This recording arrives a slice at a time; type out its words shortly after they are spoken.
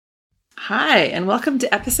Hi, and welcome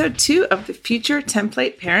to episode 2 of the Future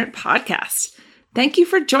Template Parent Podcast. Thank you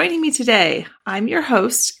for joining me today. I'm your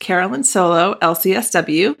host, Carolyn Solo,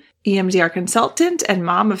 LCSW, EMDR consultant and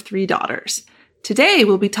mom of 3 daughters. Today,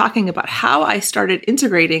 we'll be talking about how I started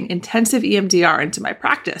integrating intensive EMDR into my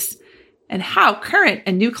practice and how current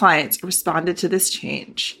and new clients responded to this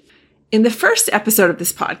change. In the first episode of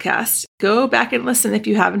this podcast, go back and listen if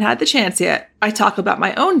you haven't had the chance yet. I talk about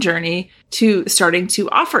my own journey to starting to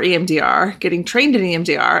offer EMDR, getting trained in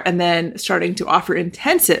EMDR, and then starting to offer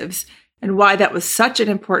intensives and why that was such an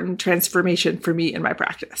important transformation for me in my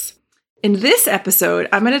practice. In this episode,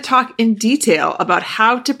 I'm going to talk in detail about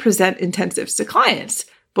how to present intensives to clients,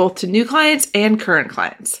 both to new clients and current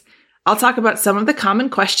clients. I'll talk about some of the common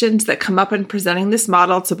questions that come up in presenting this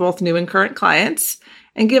model to both new and current clients,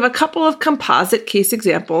 and give a couple of composite case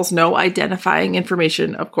examples, no identifying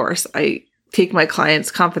information, of course. I take my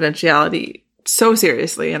clients' confidentiality so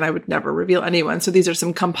seriously, and I would never reveal anyone. So these are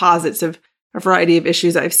some composites of a variety of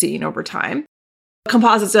issues I've seen over time.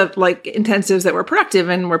 Composites of like intensives that were productive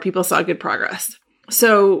and where people saw good progress.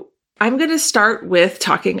 So I'm going to start with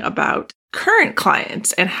talking about current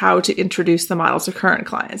clients and how to introduce the model to current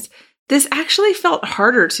clients. This actually felt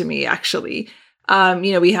harder to me, actually.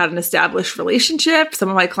 We had an established relationship. Some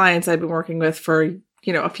of my clients I've been working with for,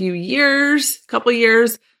 a few years, couple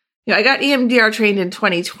years. I got EMDR trained in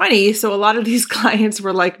 2020. So a lot of these clients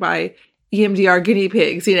were like my EMDR guinea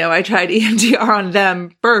pigs. I tried EMDR on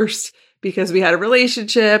them first because we had a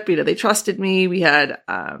relationship. They trusted me. We had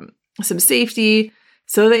some safety.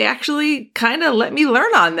 So they actually kind of let me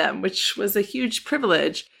learn on them, which was a huge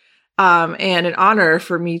privilege. And an honor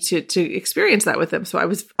for me to experience that with them. So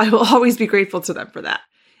I will always be grateful to them for that.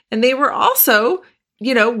 And they were also,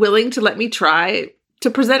 willing to let me try to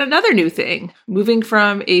present another new thing, moving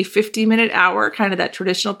from a 50-minute hour, kind of that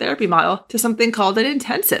traditional therapy model, to something called an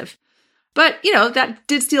intensive. But, that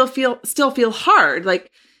did still feel hard. Like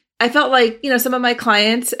I felt like, some of my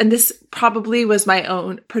clients, and this probably was my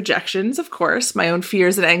own projections, of course, my own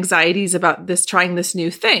fears and anxieties about trying this new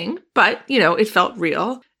thing, but, it felt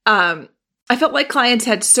real. I felt like clients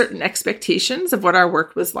had certain expectations of what our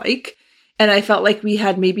work was like. And I felt like we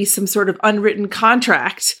had maybe some sort of unwritten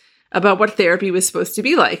contract about what therapy was supposed to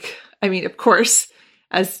be like. I mean, of course,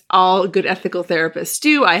 as all good ethical therapists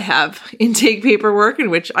do, I have intake paperwork in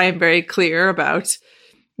which I am very clear about,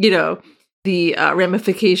 the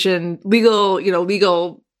ramification, legal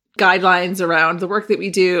guidelines around the work that we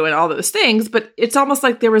do and all those things. But it's almost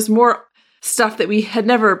like there was more stuff that we had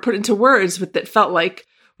never put into words, but that felt like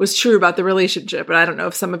was true about the relationship. And I don't know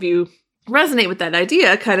if some of you resonate with that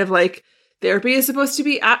idea, kind of like therapy is supposed to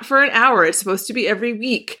be for an hour. It's supposed to be every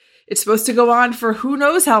week. It's supposed to go on for who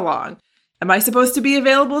knows how long. Am I supposed to be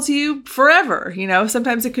available to you forever?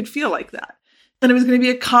 Sometimes it could feel like that. And it was going to be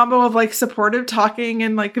a combo of like supportive talking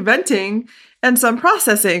and like venting and some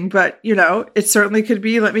processing. But, it certainly could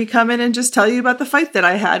be, let me come in and just tell you about the fight that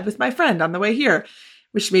I had with my friend on the way here,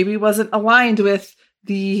 which maybe wasn't aligned with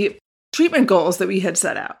the treatment goals that we had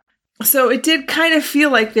set out. So it did kind of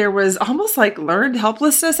feel like there was almost like learned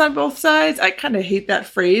helplessness on both sides. I kind of hate that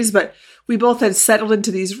phrase, but we both had settled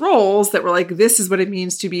into these roles that were like, this is what it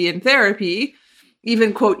means to be in therapy,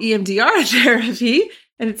 even quote EMDR therapy.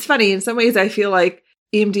 And it's funny, in some ways, I feel like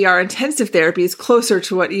EMDR intensive therapy is closer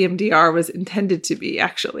to what EMDR was intended to be,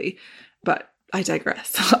 actually. But I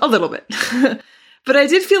digress a little bit. But I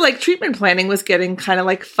did feel like treatment planning was getting kind of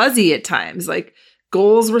like fuzzy at times. Like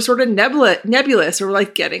goals were sort of nebulous or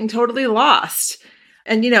like getting totally lost.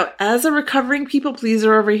 And, as a recovering people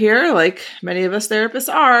pleaser over here, like many of us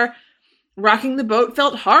therapists are, rocking the boat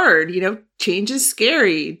felt hard. Change is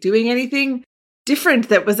scary. Doing anything different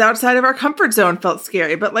that was outside of our comfort zone felt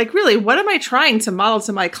scary. But like, really, what am I trying to model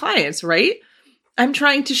to my clients, right? I'm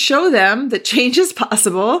trying to show them that change is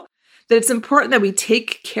possible, that it's important that we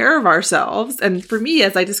take care of ourselves. And for me,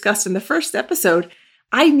 as I discussed in the first episode,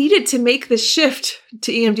 I needed to make the shift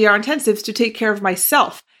to EMDR intensives to take care of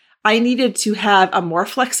myself. I needed to have a more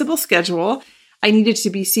flexible schedule. I needed to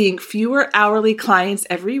be seeing fewer hourly clients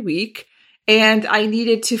every week. And I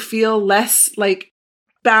needed to feel less like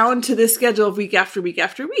bound to this schedule of week after week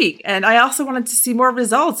after week. And I also wanted to see more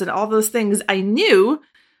results, and all those things I knew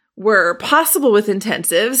were possible with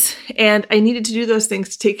intensives. And I needed to do those things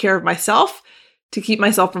to take care of myself, to keep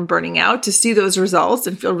myself from burning out, to see those results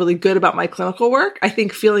and feel really good about my clinical work. I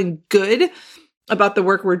think feeling good about the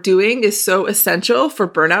work we're doing is so essential for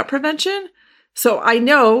burnout prevention. So I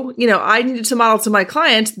know, I needed to model to my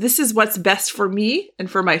clients, this is what's best for me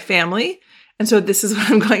and for my family. And so this is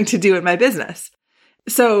what I'm going to do in my business.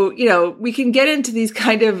 So, we can get into these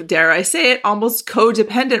kind of, dare I say it, almost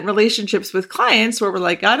codependent relationships with clients where we're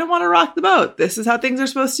like, I don't want to rock the boat. This is how things are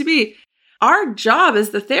supposed to be. Our job as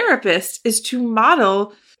the therapist is to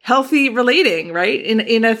model healthy relating, right?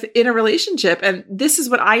 In a relationship. And this is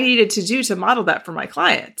what I needed to do to model that for my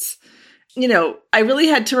clients. I really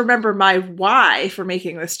had to remember my why for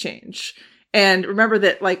making this change. And remember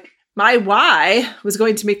that my why was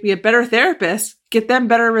going to make me a better therapist, get them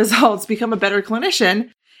better results, become a better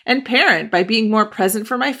clinician, and parent by being more present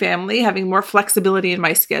for my family, having more flexibility in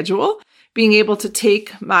my schedule, being able to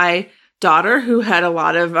take my daughter, who had a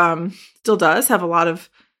lot of, still does have a lot of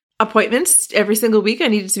appointments every single week. I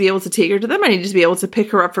needed to be able to take her to them. I needed to be able to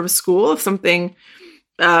pick her up from school if something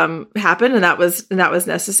happened and that was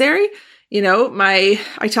necessary. I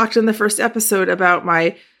talked in the first episode about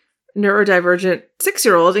my neurodivergent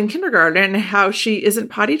 6-year-old in kindergarten and how she isn't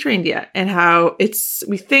potty trained yet and how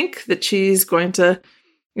we think that she's going to,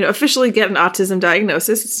 officially get an autism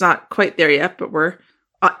diagnosis. It's not quite there yet, but we're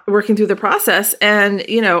working through the process. And,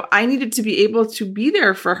 I needed to be able to be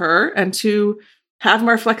there for her and to have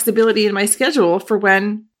more flexibility in my schedule for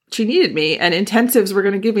when she needed me. And intensives were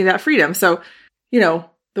going to give me that freedom. So,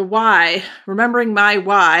 the why, remembering my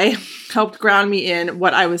why helped ground me in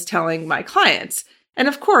what I was telling my clients. And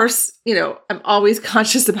of course, I'm always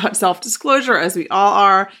conscious about self-disclosure, as we all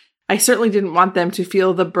are. I certainly didn't want them to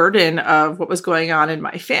feel the burden of what was going on in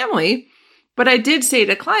my family. But I did say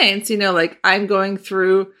to clients, I'm going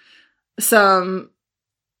through some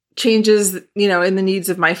changes, in the needs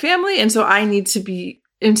of my family. And so I need to be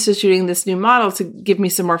instituting this new model to give me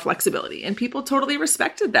some more flexibility. And people totally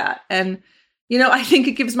respected that. And, I think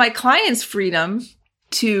it gives my clients freedom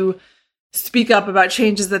to speak up about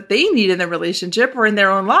changes that they need in their relationship or in their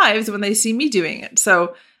own lives when they see me doing it.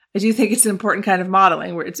 So I do think it's an important kind of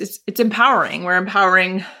modeling where it's empowering. We're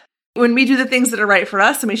empowering when we do the things that are right for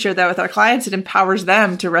us and we share that with our clients. It empowers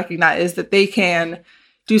them to recognize that they can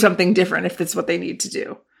do something different if it's what they need to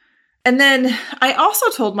do. And then I also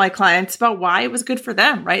told my clients about why it was good for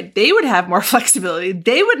them, right? They would have more flexibility.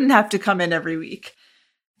 They wouldn't have to come in every week.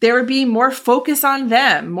 There would be more focus on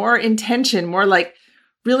them, more intention, more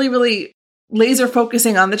really, really laser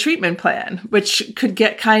focusing on the treatment plan, which could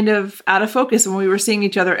get kind of out of focus when we were seeing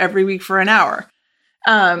each other every week for an hour.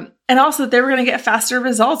 And also they were going to get faster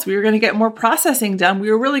results. We were going to get more processing done. We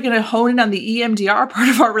were really going to hone in on the EMDR part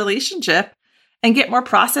of our relationship and get more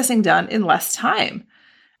processing done in less time.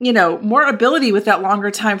 More ability with that longer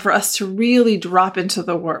time for us to really drop into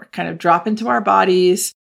the work, kind of drop into our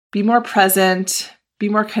bodies, be more present, be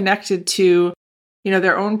more connected to,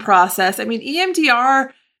 their own process. I mean,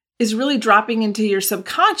 EMDR is really dropping into your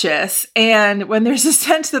subconscious. And when there's a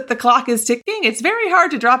sense that the clock is ticking, it's very hard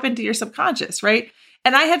to drop into your subconscious, right?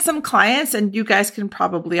 And I had some clients, and you guys can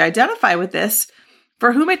probably identify with this,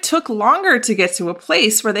 for whom it took longer to get to a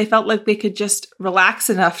place where they felt like they could just relax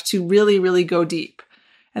enough to really, really go deep.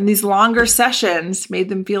 And these longer sessions made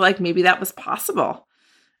them feel like maybe that was possible.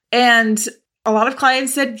 And a lot of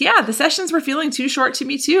clients said, yeah, the sessions were feeling too short to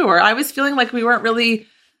me too, or I was feeling like we weren't really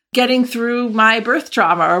getting through my birth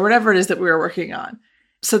trauma or whatever it is that we were working on.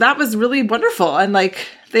 So that was really wonderful. And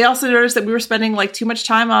they also noticed that we were spending too much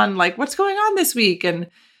time on what's going on this week. And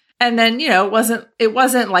then, it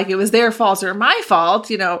wasn't like it was their fault or my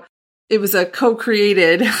fault, it was a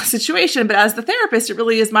co-created situation. But as the therapist, it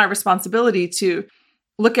really is my responsibility to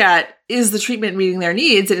look at, is the treatment meeting their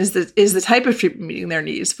needs, and is the type of treatment meeting their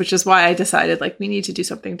needs, which is why I decided we need to do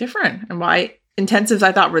something different, and why intensives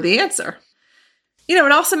I thought were the answer.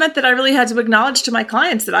 It also meant that I really had to acknowledge to my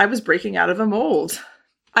clients that I was breaking out of a mold.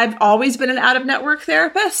 I've always been an out-of-network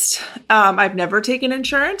therapist. I've never taken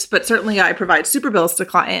insurance, but certainly I provide super bills to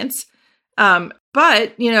clients. But,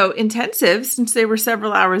 intensives, since they were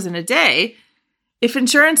several hours in a day, if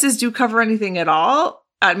insurances do cover anything at all,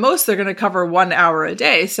 at most, they're going to cover 1 hour a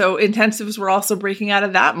day. So intensives were also breaking out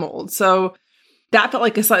of that mold. So that felt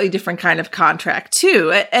like a slightly different kind of contract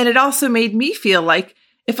too. And it also made me feel like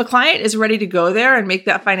if a client is ready to go there and make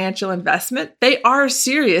that financial investment, they are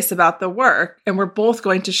serious about the work, and we're both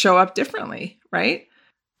going to show up differently, right?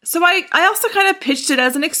 So I also kind of pitched it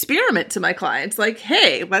as an experiment to my clients,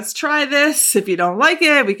 hey, let's try this. If you don't like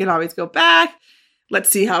it, we can always go back.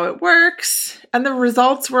 Let's see how it works. And the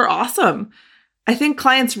results were awesome. I think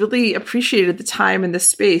clients really appreciated the time and the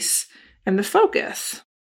space and the focus.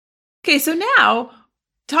 Okay, so now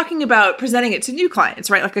talking about presenting it to new clients,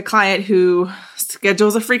 right? Like a client who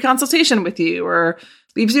schedules a free consultation with you or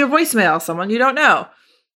leaves you a voicemail, someone you don't know.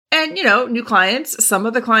 And, new clients, some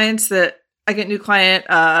of the clients that I get new client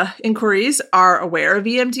inquiries are aware of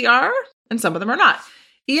EMDR and some of them are not.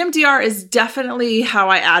 EMDR is definitely how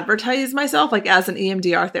I advertise myself, like as an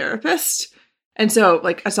EMDR therapist. And so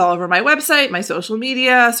like it's all over my website, my social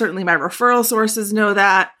media, certainly my referral sources know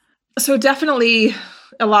that. So definitely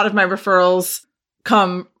a lot of my referrals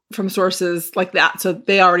come from sources like that. So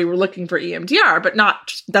they already were looking for EMDR, but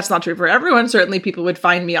that's not true for everyone. Certainly people would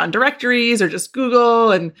find me on directories or just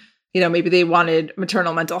Google and, maybe they wanted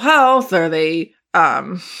maternal mental health or they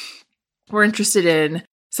were interested in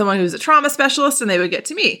someone who's a trauma specialist and they would get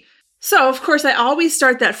to me. So of course I always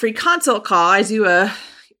start that free consult call. I do a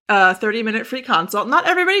 30-minute free consult. Not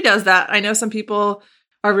everybody does that. I know some people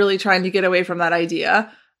are really trying to get away from that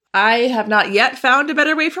idea. I have not yet found a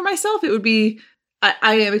better way for myself. It would be,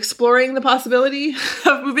 I am exploring the possibility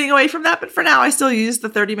of moving away from that, but for now I still use the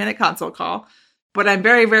 30-minute consult call, but I'm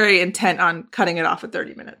very, very intent on cutting it off at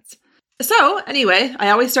 30 minutes. So anyway, I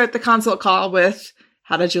always start the consult call with,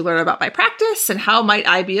 how did you learn about my practice and how might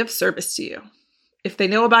I be of service to you? If they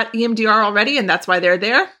know about EMDR already and that's why they're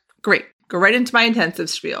there, great. Go right into my intensive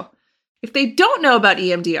spiel. If they don't know about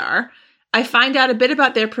EMDR, I find out a bit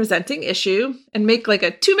about their presenting issue and make like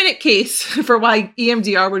a 2-minute case for why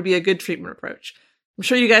EMDR would be a good treatment approach. I'm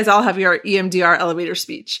sure you guys all have your EMDR elevator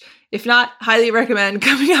speech. If not, highly recommend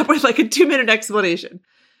coming up with like a 2-minute explanation.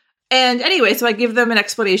 And anyway, so I give them an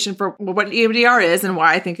explanation for what EMDR is and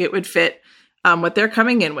why I think it would fit what they're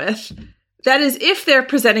coming in with. That is, if their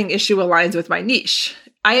presenting issue aligns with my niche.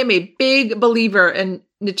 I am a big believer in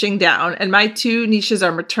niching down, and my 2 niches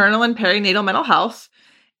are maternal and perinatal mental health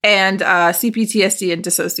and CPTSD and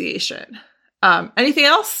dissociation. Anything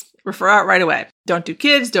else? Refer out right away. Don't do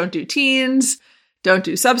kids, don't do teens, don't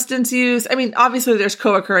do substance use. I mean, obviously there's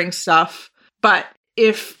co-occurring stuff, but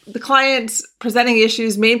if the client's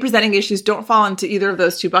main presenting issues don't fall into either of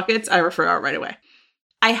those 2 buckets, I refer out right away.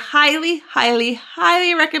 I highly, highly,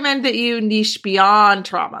 highly recommend that you niche beyond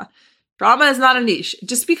trauma. Trauma is not a niche,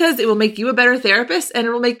 just because it will make you a better therapist and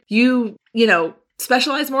it will make you,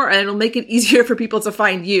 specialize more and it'll make it easier for people to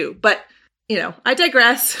find you. But, I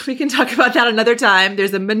digress. We can talk about that another time.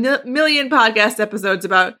 There's a million podcast episodes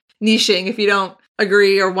about niching if you don't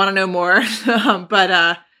agree or want to know more.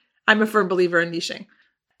 But I'm a firm believer in niching.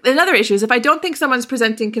 Another issue is if I don't think someone's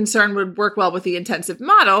presenting concern would work well with the intensive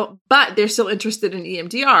model, but they're still interested in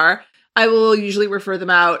EMDR, I will usually refer them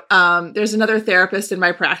out. There's another therapist in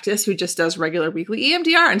my practice who just does regular weekly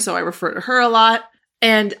EMDR, and so I refer to her a lot.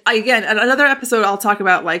 And again, in another episode, I'll talk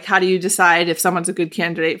about like, how do you decide if someone's a good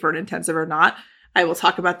candidate for an intensive or not? I will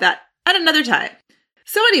talk about that at another time.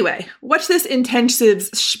 So anyway, what's this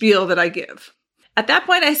intensives spiel that I give? At that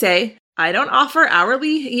point, I say, I don't offer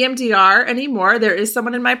hourly EMDR anymore. There is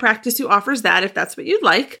someone in my practice who offers that if that's what you'd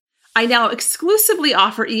like. I now exclusively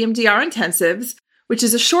offer EMDR intensives, which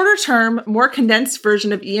is a shorter term, more condensed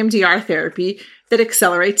version of EMDR therapy that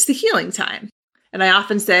accelerates the healing time. And I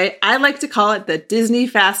often say, I like to call it the Disney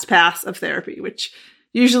Fast Pass of therapy, which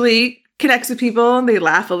usually connects with people and they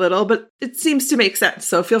laugh a little, but it seems to make sense.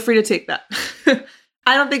 So feel free to take that.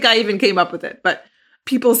 I don't think I even came up with it, but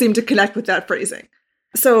people seem to connect with that phrasing.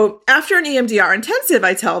 So after an EMDR intensive,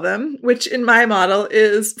 I tell them, which in my model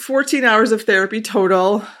is 14 hours of therapy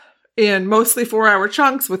total in mostly 4-hour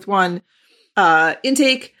chunks with one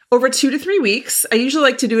intake over 2 to 3 weeks. I usually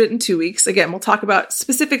like to do it in 2 weeks. Again, we'll talk about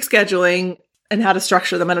specific scheduling and how to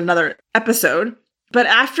structure them in another episode. But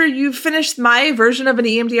after you've finished my version of an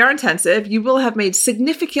EMDR intensive, you will have made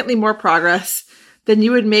significantly more progress than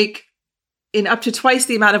you would make in up to twice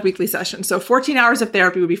the amount of weekly sessions. So 14 hours of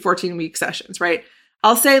therapy would be 14-week sessions, right?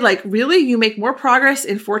 I'll say like, really, you make more progress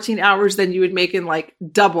in 14 hours than you would make in like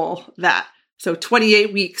double that. So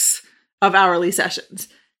 28 weeks of hourly sessions.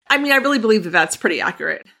 I mean, I really believe that that's pretty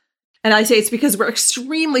accurate. And I say it's because we're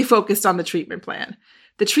extremely focused on the treatment plan.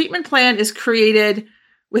 The treatment plan is created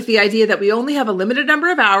with the idea that we only have a limited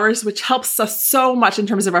number of hours, which helps us so much in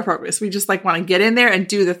terms of our progress. We just like want to get in there and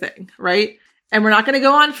do the thing, right? And we're not going to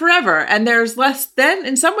go on forever. And there's less, then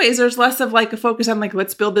in some ways, there's less of like a focus on like,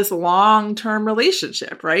 let's build this long-term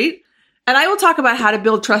relationship, right? And I will talk about how to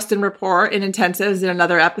build trust and rapport in intensives in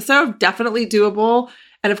another episode. Definitely doable.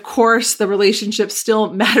 And of course, the relationship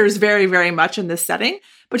still matters very, very much in this setting,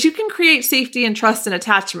 but you can create safety and trust and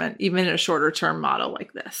attachment even in a shorter term model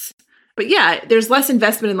like this. But yeah, there's less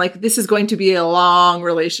investment in like, this is going to be a long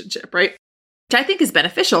relationship, right? Which I think is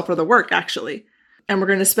beneficial for the work actually. And we're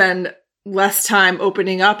going to spend less time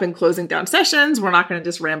opening up and closing down sessions. We're not going to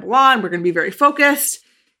just ramble on. We're going to be very focused.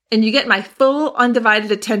 And you get my full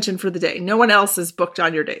undivided attention for the day. No one else is booked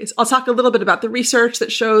on your days. I'll talk a little bit about the research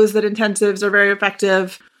that shows that intensives are very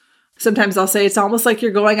effective. Sometimes I'll say it's almost like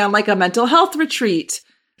you're going on like a mental health retreat.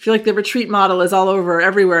 I feel like the retreat model is all over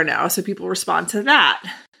everywhere now, so people respond to that.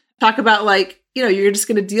 talk about like, you're just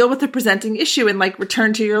going to deal with the presenting issue and like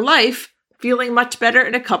return to your life feeling much better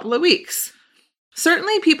in a couple of weeks.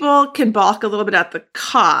 Certainly people can balk a little bit at the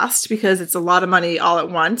cost because it's a lot of money all at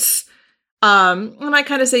once. And I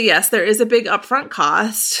kind of say, yes, there is a big upfront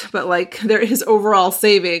cost, but like there is overall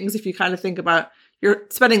savings if you kind of think about you're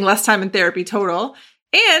spending less time in therapy total.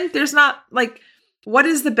 And there's not like, what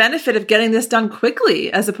is the benefit of getting this done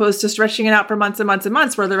quickly as opposed to stretching it out for months and months and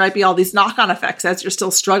months where there might be all these knock-on effects as you're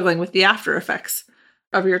still struggling with the after effects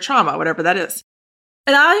of your trauma, whatever that is.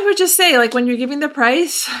 And I would just say, like, when you're giving the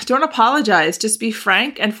price, don't apologize. Just be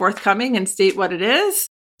frank and forthcoming and state what it is.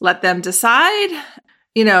 Let them decide.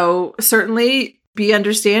 Certainly be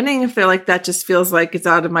understanding if they're like, that just feels like it's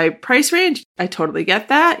out of my price range. I totally get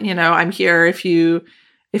that. I'm here if you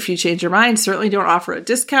change your mind. Certainly don't offer a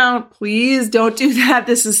discount. Please don't do that.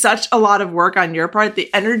 This is such a lot of work on your part.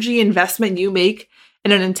 The energy investment you make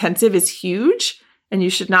in an intensive is huge, and you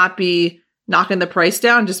should not be knocking the price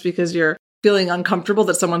down just because you're feeling uncomfortable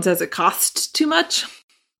that someone says it costs too much.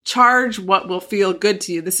 Charge what will feel good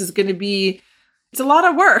to you. This is going to be, it's a lot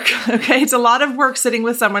of work, okay? It's a lot of work sitting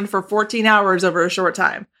with someone for 14 hours over a short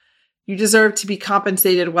time. You deserve to be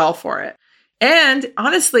compensated well for it. And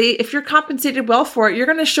honestly, if you're compensated well for it, you're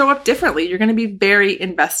going to show up differently. You're going to be very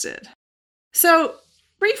invested. So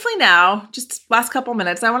briefly now, just last couple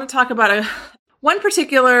minutes, I want to talk about one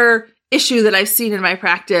particular issue that I've seen in my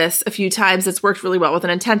practice a few times that's worked really well with an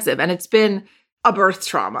intensive, and it's been a birth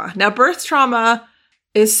trauma. Now, birth trauma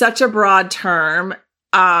is such a broad term.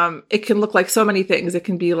 It can look like so many things. It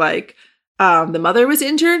can be like the mother was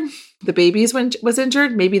injured, the baby was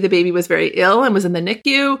injured, maybe the baby was very ill and was in the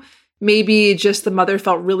NICU, maybe just the mother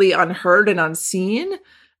felt really unheard and unseen,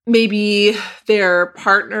 maybe their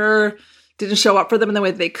partner didn't show up for them in the way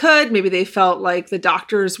that they could. Maybe they felt like the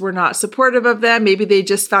doctors were not supportive of them. Maybe they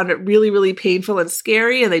just found it really, really painful and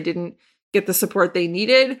scary and they didn't get the support they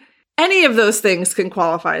needed. Any of those things can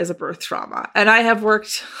qualify as a birth trauma. And I have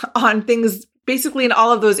worked on things basically in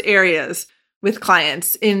all of those areas with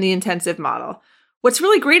clients in the intensive model. What's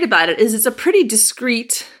really great about it is it's a pretty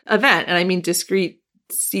discrete event. And I mean discrete,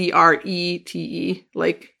 CRETE,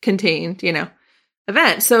 like contained,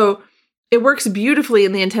 event. So it works beautifully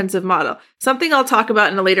in the intensive model. Something I'll talk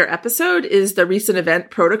about in a later episode is the recent event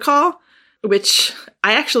protocol, which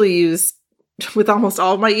I actually use with almost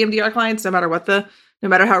all of my EMDR clients, no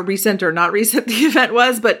matter how recent or not recent the event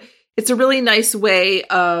was. But it's a really nice way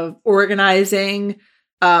of organizing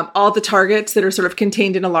all the targets that are sort of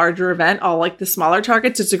contained in a larger event, all like the smaller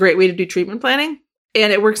targets. It's a great way to do treatment planning.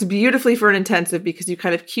 And it works beautifully for an intensive because you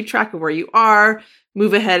kind of keep track of where you are,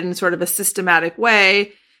 move ahead in sort of a systematic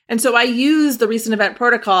way. And so I use the recent event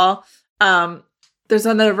protocol. There's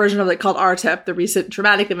another version of it called RTEP, the recent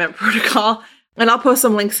traumatic event protocol. And I'll post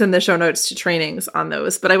some links in the show notes to trainings on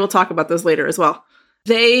those, but I will talk about those later as well.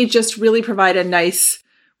 They just really provide a nice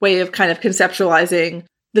way of kind of conceptualizing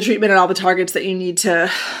the treatment and all the targets that you need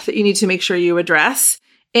to make sure you address.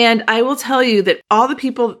 And I will tell you that all the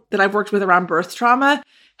people that I've worked with around birth trauma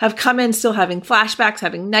have come in still having flashbacks,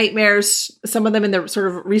 having nightmares. Some of them in their sort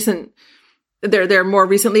of they're more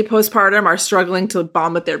recently postpartum are struggling to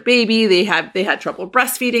bond with their baby. They had trouble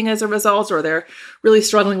breastfeeding as a result, or they're really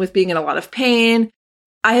struggling with being in a lot of pain.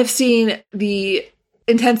 I have seen the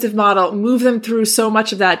intensive model move them through so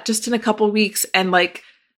much of that just in a couple of weeks. And like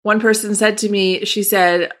one person said to me, she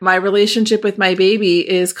said, my relationship with my baby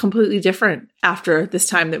is completely different after this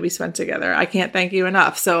time that we spent together. I can't thank you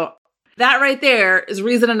enough. So that right there is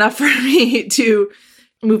reason enough for me to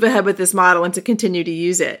move ahead with this model and to continue to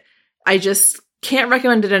use it. I just can't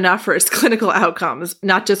recommend it enough for its clinical outcomes,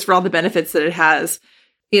 not just for all the benefits that it has,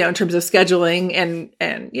 in terms of scheduling and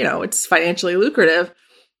it's financially lucrative,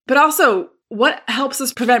 but also what helps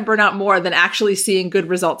us prevent burnout more than actually seeing good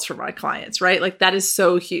results from my clients, right? Like that is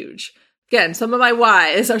so huge. Again, some of my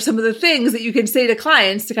whys are some of the things that you can say to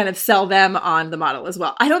clients to kind of sell them on the model as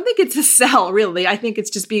well. I don't think it's a sell, really. I think it's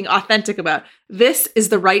just being authentic about this is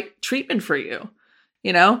the right treatment for you,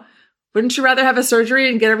 Wouldn't you rather have a surgery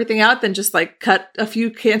and get everything out than just like cut a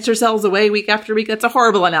few cancer cells away week after week? That's a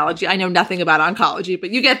horrible analogy. I know nothing about oncology, but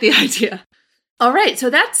you get the idea. All right. So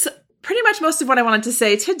that's pretty much most of what I wanted to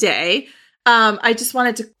say today. I just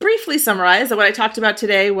wanted to briefly summarize that what I talked about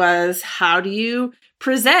today was how do you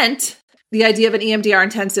present the idea of an EMDR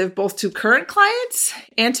intensive both to current clients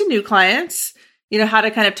and to new clients, how to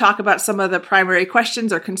kind of talk about some of the primary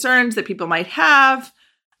questions or concerns that people might have,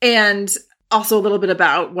 and also a little bit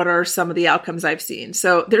about what are some of the outcomes I've seen.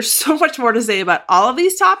 So there's so much more to say about all of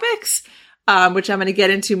these topics. which I'm going to get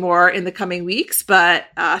into more in the coming weeks. But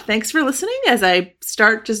thanks for listening as I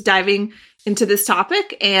start just diving into this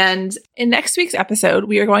topic. And in next week's episode,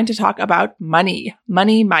 we are going to talk about money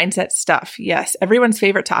mindset stuff. Yes, everyone's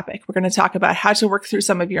favorite topic. We're going to talk about how to work through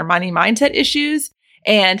some of your money mindset issues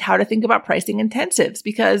and how to think about pricing intensives,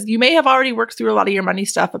 because you may have already worked through a lot of your money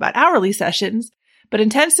stuff about hourly sessions, but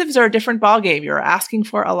intensives are a different ballgame. You're asking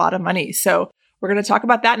for a lot of money. So we're going to talk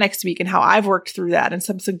about that next week and how I've worked through that and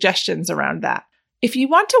some suggestions around that. If you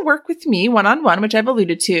want to work with me one-on-one, which I've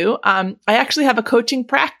alluded to, I actually have a coaching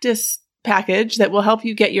practice package that will help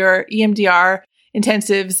you get your EMDR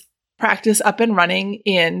intensives practice up and running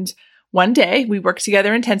in one day. We work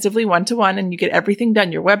together intensively one-to-one, and you get everything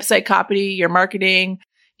done: your website copy, your marketing,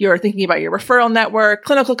 you're thinking about your referral network,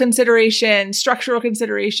 clinical considerations, structural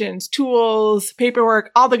considerations, tools,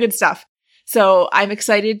 paperwork, all the good stuff. So I'm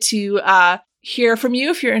excited to hear from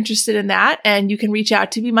you if you're interested in that. And you can reach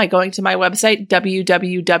out to me by going to my website,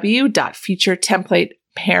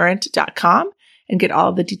 www.futuretemplateparent.com, and get all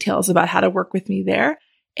of the details about how to work with me there.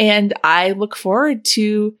 And I look forward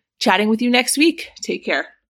to chatting with you next week. Take care.